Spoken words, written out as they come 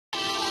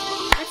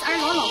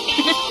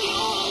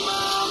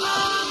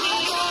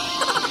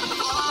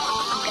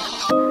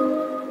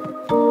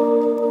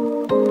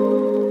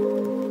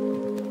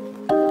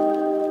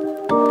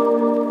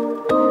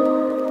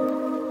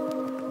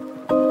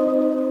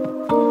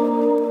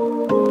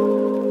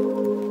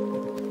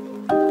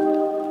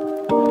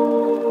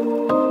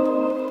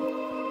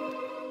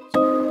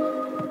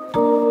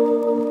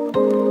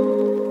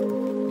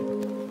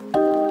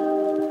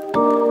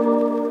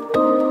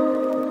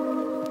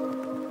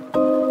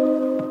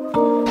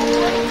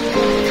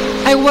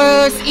I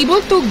was able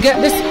to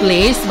get this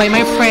place by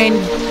my friend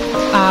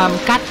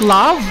Cat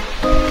Love.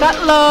 Cat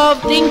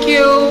Love, thank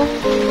you.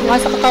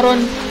 Masa ka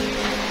karon.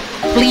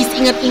 Please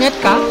ingat-ingat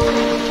ka.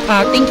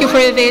 Thank you for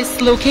this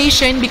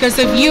location. Because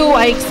of you,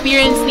 I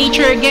experienced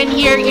nature again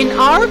here in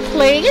our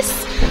place,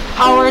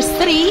 our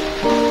city,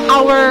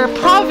 our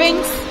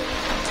province.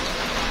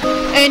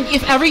 And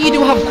if ever you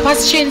do have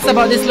questions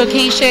about this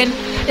location,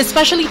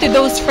 especially to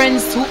those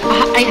friends who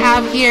I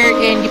have here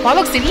in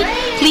DIPOLOC City,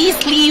 please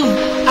leave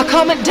a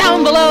comment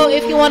down below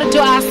if you wanted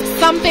to ask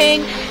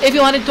something, if you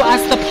wanted to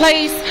ask the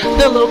place,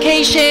 the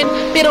location,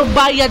 pero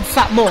bayad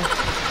sa mo.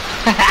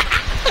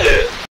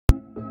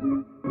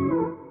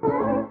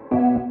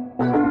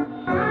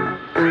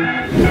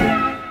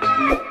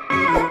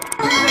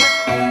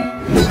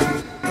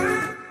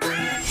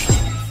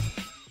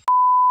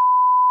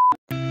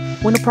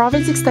 When the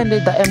province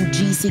extended the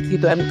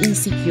MGCQ to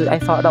MECQ, I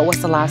thought that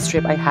was the last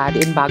trip I had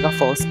in Baga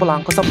Falls,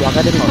 Polanco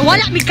Zamboanga del Norte.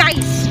 Wala mi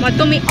guys!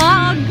 Madumi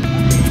og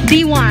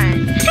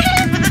Diwan!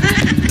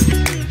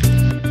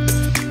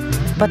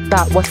 But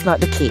that was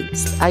not the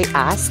case. I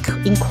asked,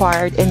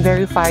 inquired, and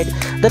verified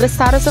that the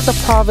status of the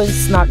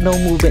province not no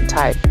movement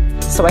type.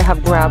 So I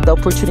have grabbed the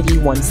opportunity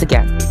once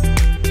again.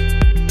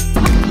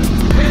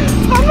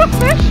 Ano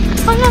fish?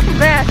 Ano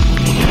fish?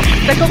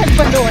 Nagkakag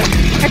balon.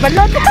 Ay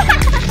balon!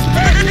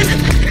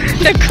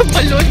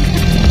 Nagkabalon.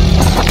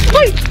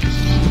 Hoy!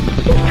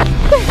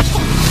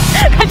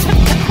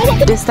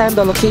 This time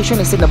the location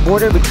is in the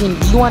border between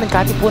Diwan and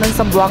Katipunan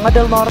Zamboanga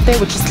del Norte,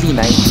 which is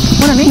Linay.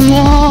 Wala ni?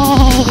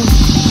 Wow!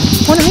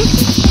 Wala ni?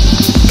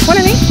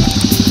 Wala ni?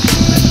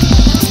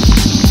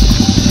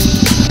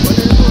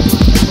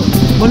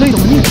 Wala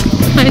yung ni.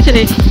 Ano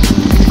siya din?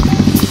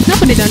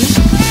 Napa din ano?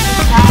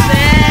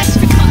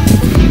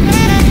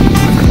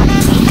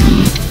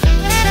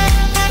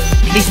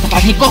 Please,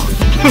 napani ko!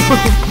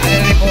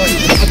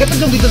 Agad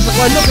ang dito sa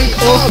kwano kay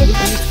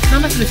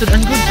namas lisod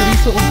ang good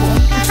chorizo upo.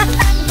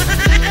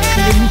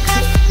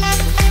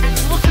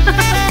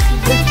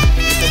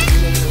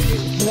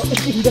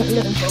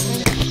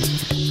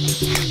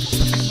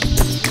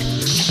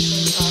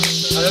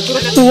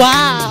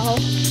 Wow!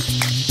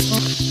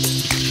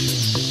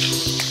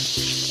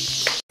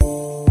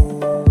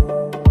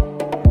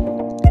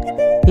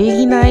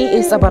 Linay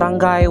is a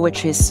barangay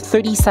which is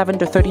 37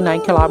 to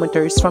 39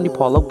 kilometers from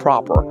DIPOLOC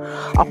proper.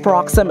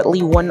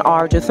 Approximately 1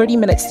 hour to 30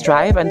 minutes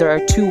drive, and there are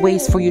 2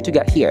 ways for you to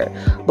get here.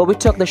 But we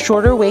took the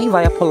shorter way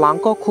via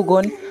Polanco,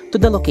 Cogon to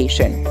the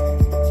location.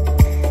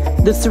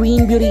 The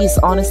serene beauty is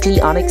honestly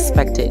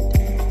unexpected.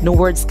 No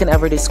words can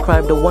ever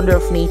describe the wonder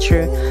of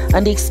nature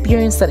and the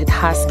experience that it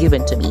has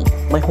given to me.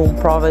 My home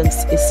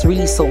province is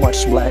really so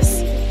much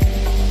blessed.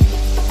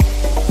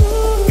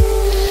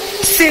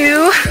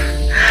 So,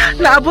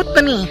 naabot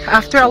na ni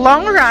after a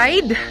long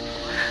ride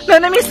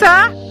na nami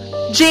sa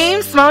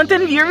James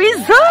Mountain View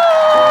Resort.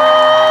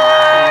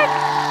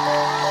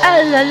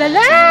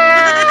 Alalala.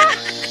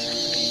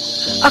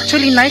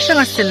 Actually, nice siya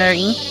nga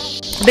scenery.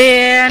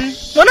 Then,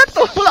 wala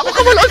to. Wala ko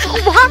kabalon sa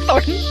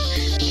kubuhaton.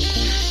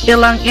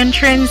 Ilang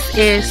entrance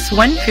is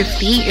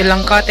 $150.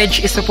 Ilang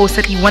cottage is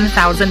supposedly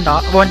 $1,000.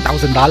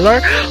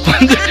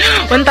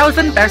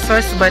 $1,000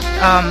 pesos, but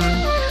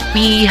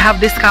we have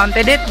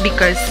discounted it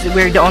because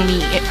we're the only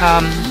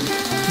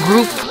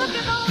group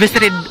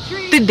visited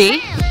today,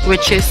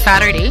 which is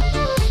Saturday.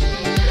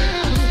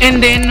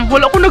 And then,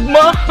 wala ko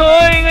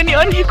nagmahay.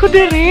 Ngani-ani ko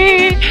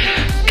dire.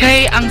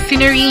 Kay ang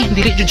scenery,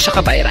 dili jud siya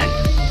kabayran.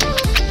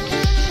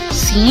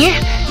 See?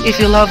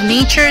 If you love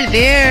nature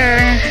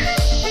there.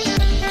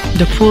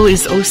 The pool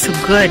is also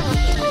good.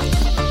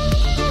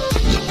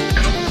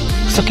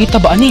 Sakita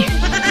ba ani?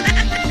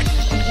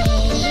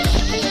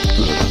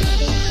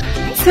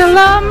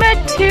 Salamat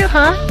too,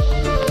 huh?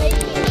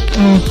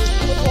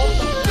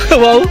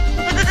 Wow.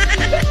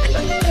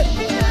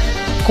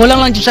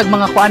 Kulang lang dyan siya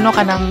mga kuano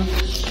ka ng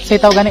sa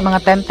itaw ganit mga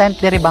tent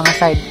diri ba nga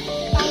side.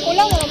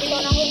 Kulang mo bitaw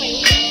na mo kay.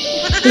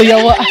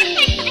 Luyawa.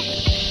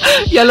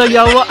 Yalo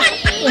yawa.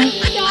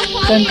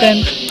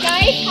 Tent.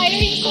 Guys,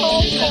 hiring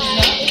ko.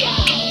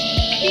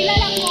 Pila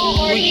lang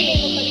mo or hindi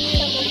mo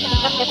pagkita mo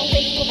sa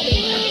Facebook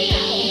page.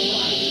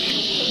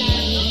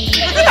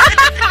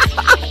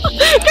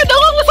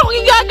 Kadawa mo sa kong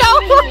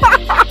igagaw.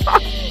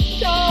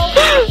 So,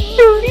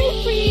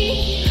 feel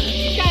free.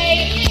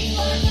 Kay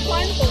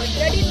one food.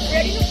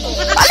 Ready na po.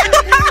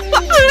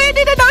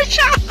 Ready na daw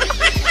siya.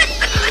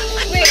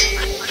 Wait,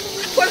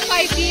 for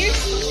 5 years,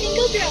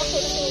 single day ako.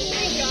 Oh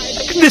my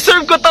God.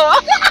 Deserve ko to.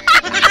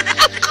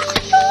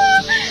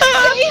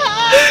 Say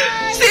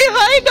hi! Say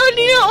hi daw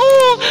niya.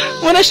 Oh,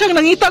 Wala siyang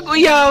nangitag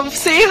uyab.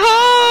 Say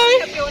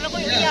hi!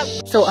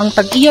 So, ang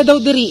tag-iya daw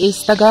diri is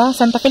taga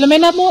Santa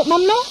Filomena mo,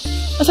 ma'am, no?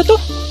 Asa to?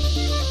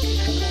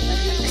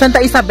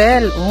 Santa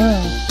Isabel. Oh.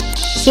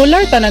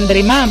 Solar tanan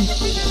diri, ma'am.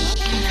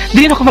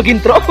 Di na ako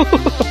mag-intro.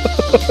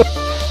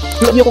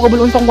 Wala niyo ko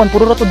kabulon sa kwan.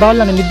 Puro rato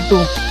dalan.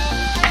 Nandito.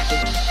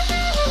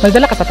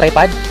 Magdala ka sa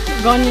tripod?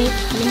 Gani.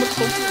 Limot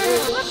ko.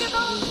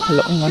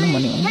 Wala ko nga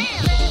naman yun.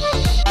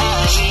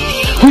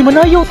 Uy,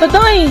 manayo.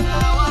 Taday.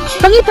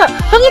 Pangita.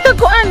 Pangita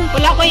kuan.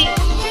 Wala ko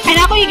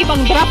kaya ako yung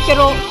ipang drop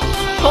pero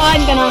kuan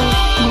ka ng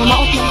mga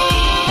maot na.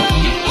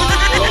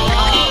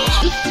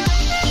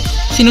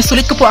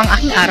 Sinusulit ko po ang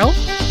aking araw.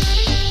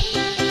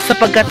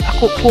 Sapagkat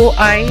ako po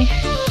ay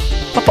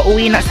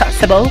papauwi na sa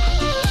Cebu.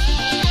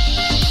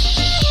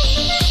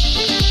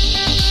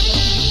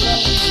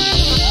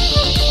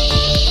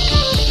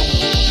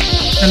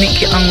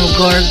 Namiki ang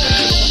lugar.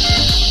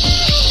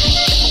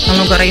 Ang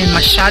lugar ay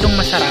masyadong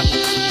masarap.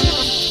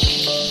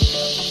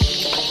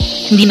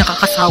 Hindi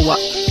nakakasawa.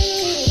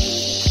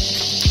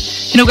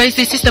 You know guys,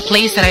 this is the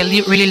place that I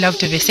really love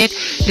to visit.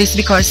 It is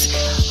because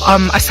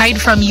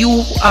aside from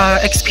you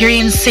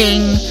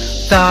experiencing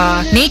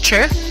the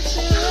nature,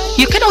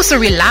 you can also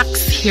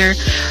relax here.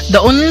 The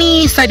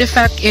only side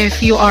effect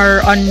if you are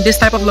on this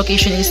type of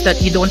location is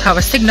that you don't have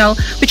a signal,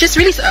 which is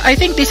really, I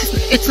think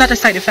it's not a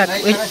side effect.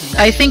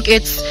 I think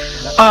it's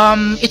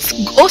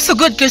also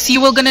good because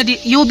you'll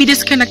be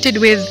disconnected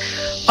with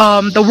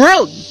the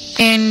world,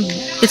 and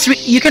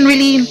you can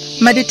really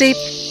meditate.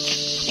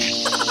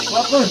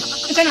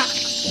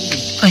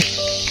 Ay,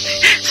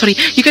 sorry,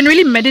 you can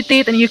really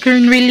meditate and you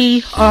can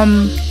really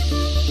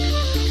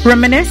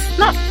reminisce.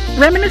 Not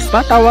reminisce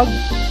ba tawag?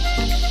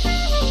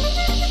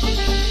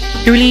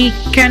 You really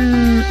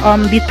can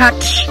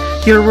detach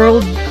your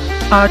world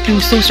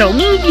to social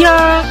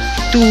media,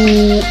 to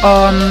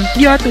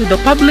the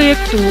public,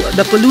 to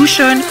the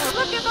pollution.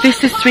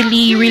 This is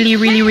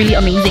really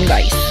amazing,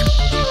 guys.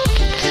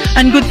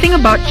 And good thing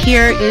about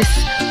here is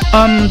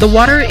the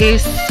water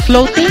is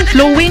flowing.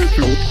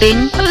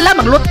 Wala,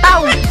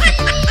 maglutaw.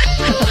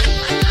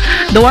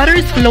 The water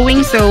is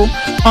flowing, so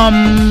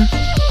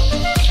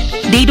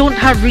they don't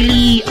have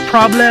really a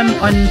problem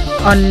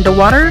on the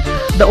water.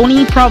 The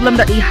only problem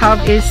that they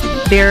have is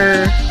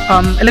their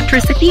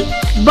electricity,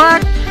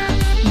 but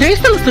there is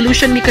still a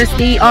solution because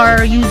they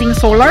are using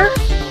solar.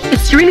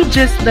 It's really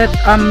just that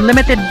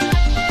limited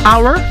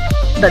hour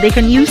that they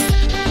can use.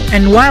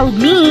 And while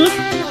me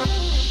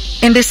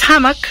in this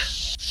hammock,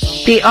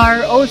 they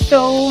are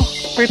also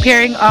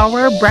preparing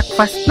our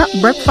breakfast, not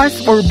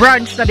breakfast or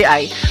brunch na di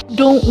ay.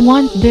 Don't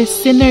want this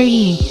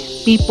scenery,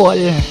 people.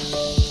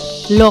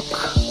 Look,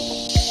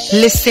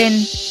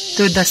 listen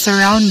to the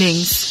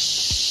surroundings.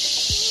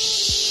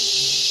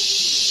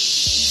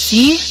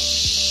 See?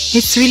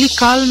 It's really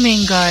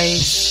calming,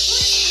 guys.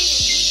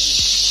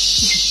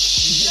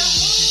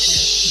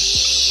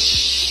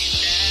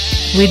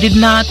 We did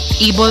not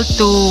able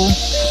to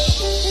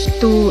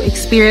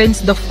experience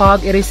the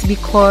fog. It is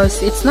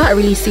because it's not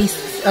really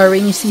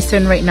rainy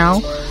season right now.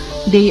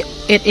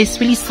 It is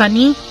really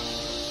sunny,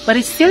 but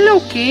it's still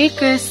okay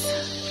because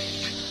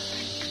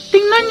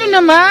tingnan nyo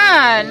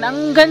naman,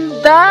 ang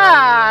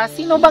ganda.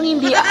 Sino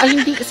bang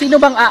sino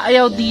bang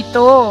aayaw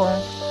dito?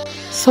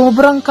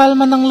 Sobrang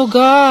kalma ng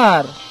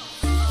lugar.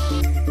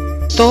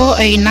 Ito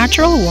ay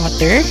natural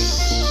water.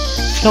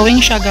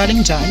 Flowing siya galing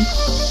dyan.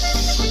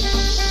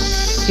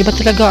 Iba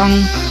talaga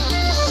ang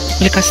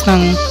likas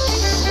ng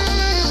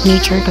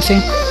nature kasi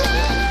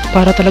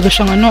para talaga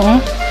siyang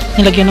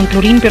nilagyan ng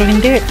chlorine pero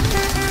hindi.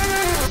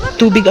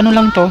 Tubig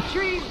lang to.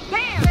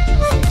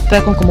 Try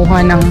kong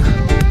kumuha ng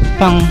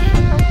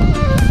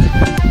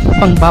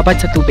pangbabad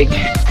sa tubig.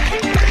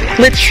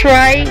 Let's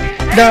try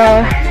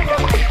the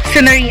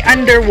scenery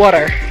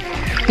underwater.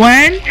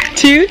 1,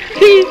 2,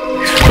 3.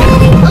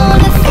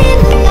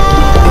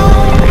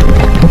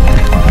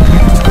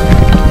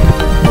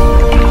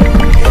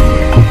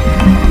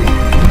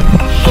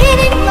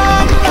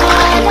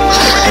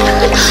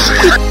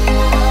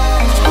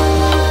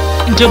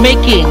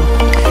 Jamaican.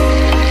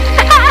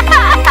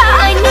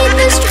 I need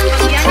the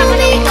strength to pull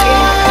me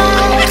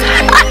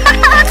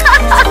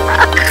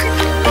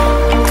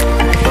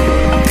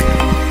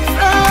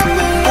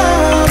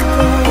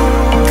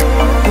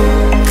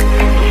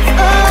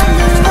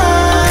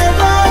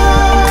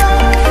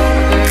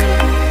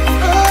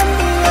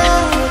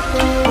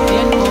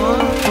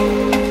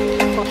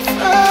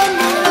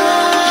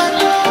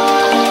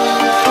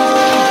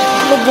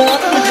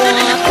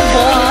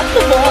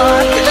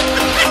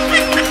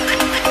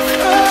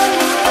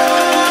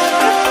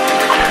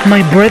My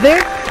brother,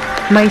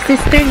 my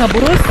sister nga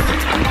burus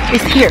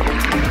is here.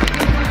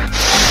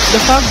 The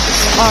fogs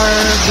are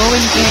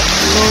going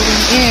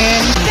in.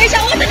 Guys,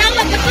 ako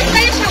tanawag. Ba't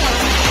tayo siya?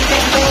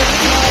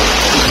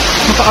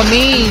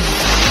 Maka-amaze.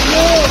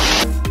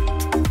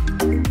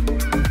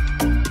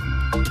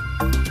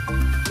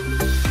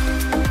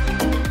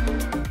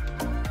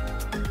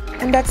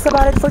 And that's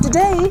about it for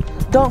today.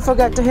 Don't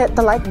forget to hit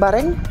the like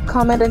button,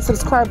 comment and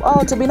subscribe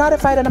all to be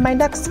notified on my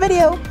next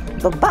video.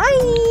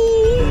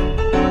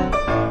 Bye-bye!